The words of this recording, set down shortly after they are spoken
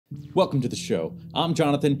Welcome to the show. I'm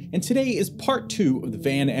Jonathan, and today is part 2 of the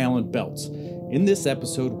Van Allen belts. In this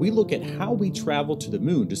episode, we look at how we travel to the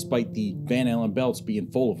moon despite the Van Allen belts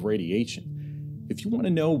being full of radiation. If you want to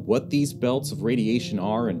know what these belts of radiation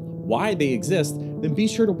are and why they exist, then be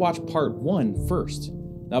sure to watch part 1 first.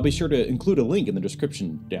 I'll be sure to include a link in the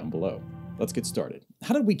description down below. Let's get started.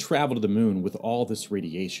 How did we travel to the moon with all this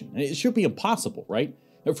radiation? It should be impossible, right?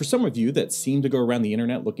 For some of you that seem to go around the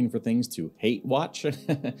internet looking for things to hate watch,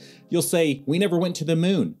 you'll say, we never went to the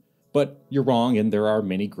moon. But you're wrong, and there are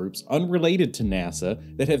many groups unrelated to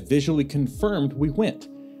NASA that have visually confirmed we went.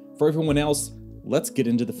 For everyone else, let's get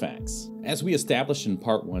into the facts. As we established in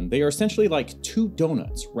part 1, they are essentially like 2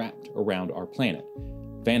 donuts wrapped around our planet.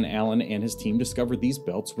 Van Allen and his team discovered these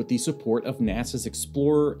belts with the support of NASA's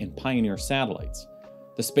Explorer and Pioneer satellites.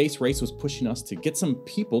 The space race was pushing us to get some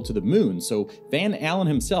people to the moon, so Van Allen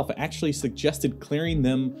himself actually suggested clearing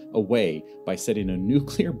them away by setting a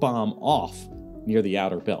nuclear bomb off near the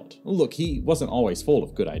outer belt. Look, he wasn't always full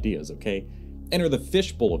of good ideas, okay? Enter the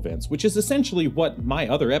fishbowl events, which is essentially what my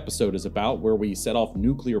other episode is about, where we set off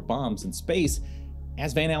nuclear bombs in space,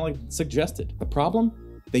 as Van Allen suggested. The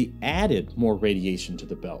problem? They added more radiation to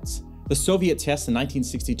the belts. The Soviet tests in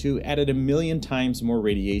 1962 added 1,000,000 times more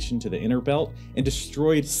radiation to the inner belt and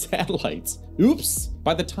destroyed satellites. Oops!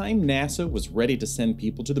 By the time NASA was ready to send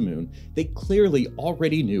people to the moon, they clearly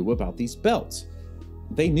already knew about these belts.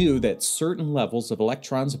 They knew that certain levels of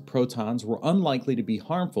electrons and protons were unlikely to be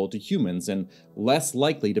harmful to humans and less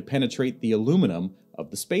likely to penetrate the aluminum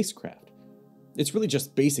of the spacecraft. It's really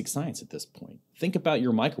just basic science at this point. Think about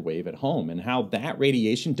your microwave at home and how that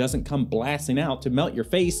radiation doesn't come blasting out to melt your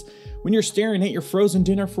face when you're staring at your frozen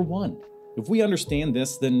dinner for one. If we understand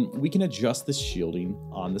this, then we can adjust the shielding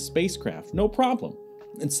on the spacecraft, no problem.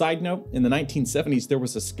 And side note, in the 1970s, there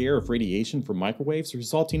was a scare of radiation from microwaves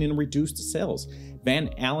resulting in reduced sales.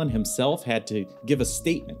 Van Allen himself had to give a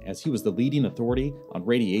statement as he was the leading authority on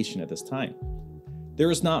radiation at this time. There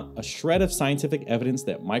is not a shred of scientific evidence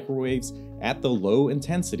that microwaves at the low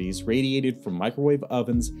intensities radiated from microwave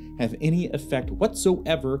ovens have any effect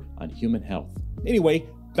whatsoever on human health. Anyway,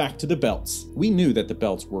 back to the belts. We knew that the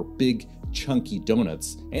belts were big, chunky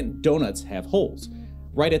donuts, and donuts have holes.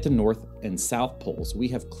 Right at the north and south poles, we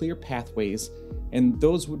have clear pathways, and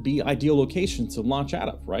those would be ideal locations to launch out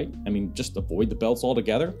of, right? I mean, just avoid the belts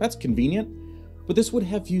altogether. That's convenient. But this would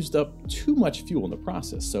have used up too much fuel in the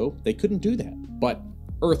process, so they couldn't do that. But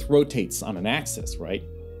Earth rotates on an axis, right?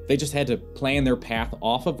 They just had to plan their path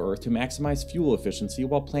off of Earth to maximize fuel efficiency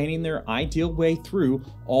while planning their ideal way through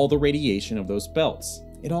all the radiation of those belts.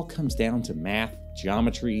 It all comes down to math,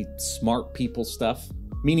 geometry, smart people stuff.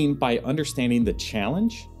 Meaning, by understanding the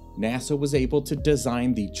challenge, NASA was able to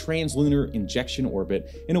design the translunar injection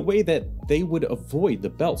orbit in a way that they would avoid the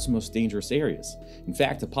belt's most dangerous areas. In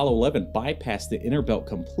fact, Apollo 11 bypassed the inner belt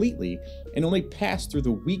completely and only passed through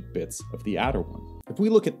the weak bits of the outer one. If we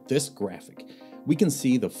look at this graphic, we can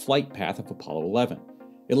see the flight path of Apollo 11.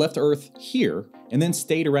 It left Earth here and then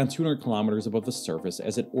stayed around 200 kilometers above the surface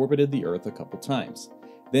as it orbited the Earth a couple times.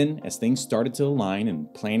 Then, as things started to align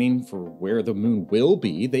and planning for where the moon will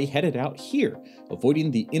be, they headed out here, avoiding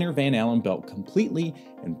the inner Van Allen belt completely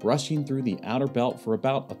and brushing through the outer belt for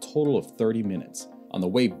about a total of 30 minutes. On the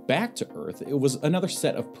way back to Earth, it was another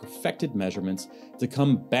set of perfected measurements to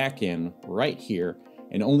come back in right here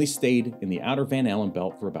and only stayed in the outer Van Allen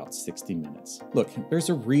belt for about 60 minutes. Look, there's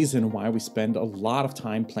a reason why we spend a lot of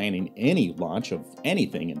time planning any launch of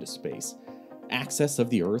anything into space. Axis of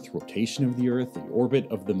the Earth, rotation of the Earth, the orbit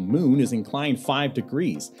of the moon is inclined 5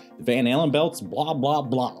 degrees. The Van Allen belts, blah, blah,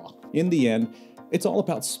 blah. In the end, it's all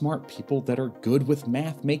about smart people that are good with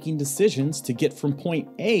math making decisions to get from point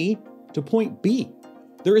A to point B.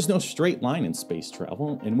 There is no straight line in space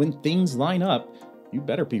travel, and when things line up, you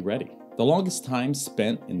better be ready. The longest time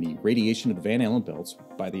spent in the radiation of the Van Allen belts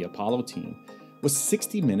by the Apollo team was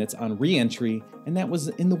 60 minutes on re-entry, and that was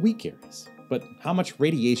in the weak areas. But how much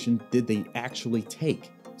radiation did they actually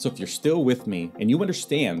take? So if you're still with me and you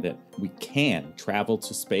understand that we can travel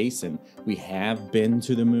to space and we have been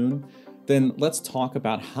to the moon, then let's talk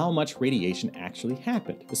about how much radiation actually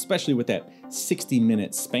happened, especially with that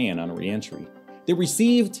 60-minute span on re-entry. They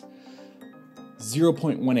received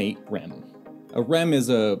 0.18 rem. A rem is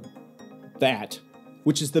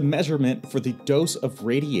which is the measurement for the dose of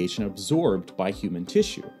radiation absorbed by human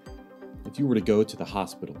tissue. If you were to go to the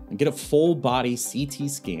hospital and get a full body CT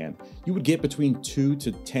scan, you would get between 2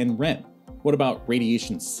 to 10 rem. What about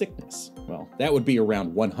radiation sickness? Well, that would be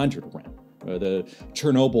around 100 rem. The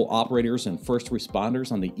Chernobyl operators and first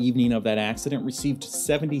responders on the evening of that accident received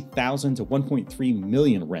 70,000 to 1.3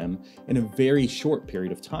 million rem in a very short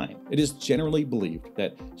period of time. It is generally believed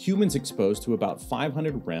that humans exposed to about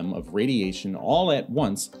 500 rem of radiation all at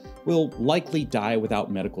once will likely die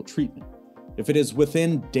without medical treatment. If it is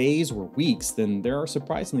within days or weeks, then there are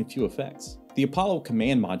surprisingly few effects. The Apollo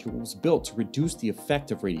command module was built to reduce the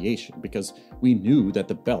effect of radiation because we knew that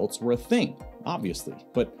the belts were a thing, obviously,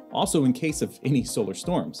 but also in case of any solar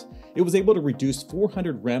storms. It was able to reduce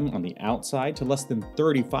 400 rem on the outside to less than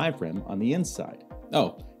 35 rem on the inside.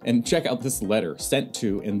 Oh, and check out this letter sent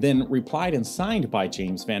to and then replied and signed by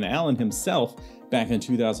James Van Allen himself back in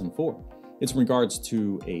 2004. It's in regards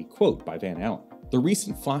to a quote by Van Allen. The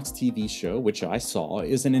recent Fox TV show, which I saw,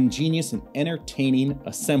 is an ingenious and entertaining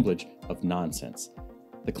assemblage of nonsense.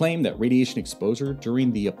 The claim that radiation exposure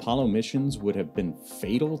during the Apollo missions would have been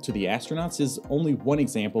fatal to the astronauts is only one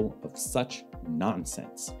example of such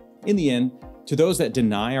nonsense. In the end, to those that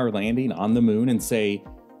deny our landing on the moon and say,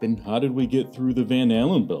 then how did we get through the Van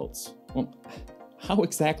Allen belts? Well, how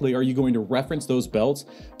exactly are you going to reference those belts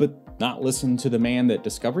but not listen to the man that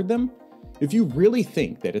discovered them? If you really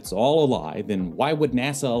think that it's all a lie, then why would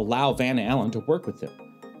NASA allow Van Allen to work with him?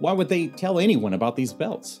 Why would they tell anyone about these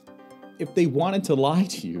belts? If they wanted to lie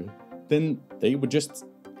to you, then they would just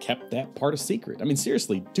kept that part a secret. I mean,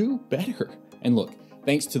 seriously, do better. And look,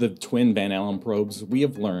 thanks to the twin Van Allen probes, we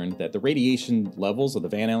have learned that the radiation levels of the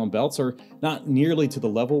Van Allen belts are not nearly to the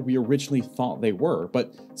level we originally thought they were,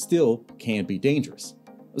 but still can be dangerous.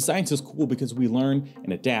 Science is cool because we learn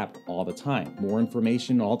and adapt all the time. More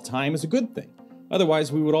information all the time is a good thing.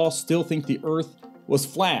 Otherwise, we would all still think the Earth was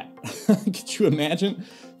flat. Could you imagine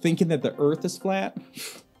thinking that the Earth is flat?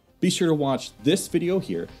 Be sure to watch this video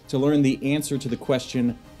here to learn the answer to the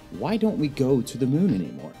question, why don't we go to the moon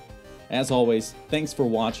anymore? As always, thanks for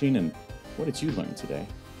watching, and what did you learn today?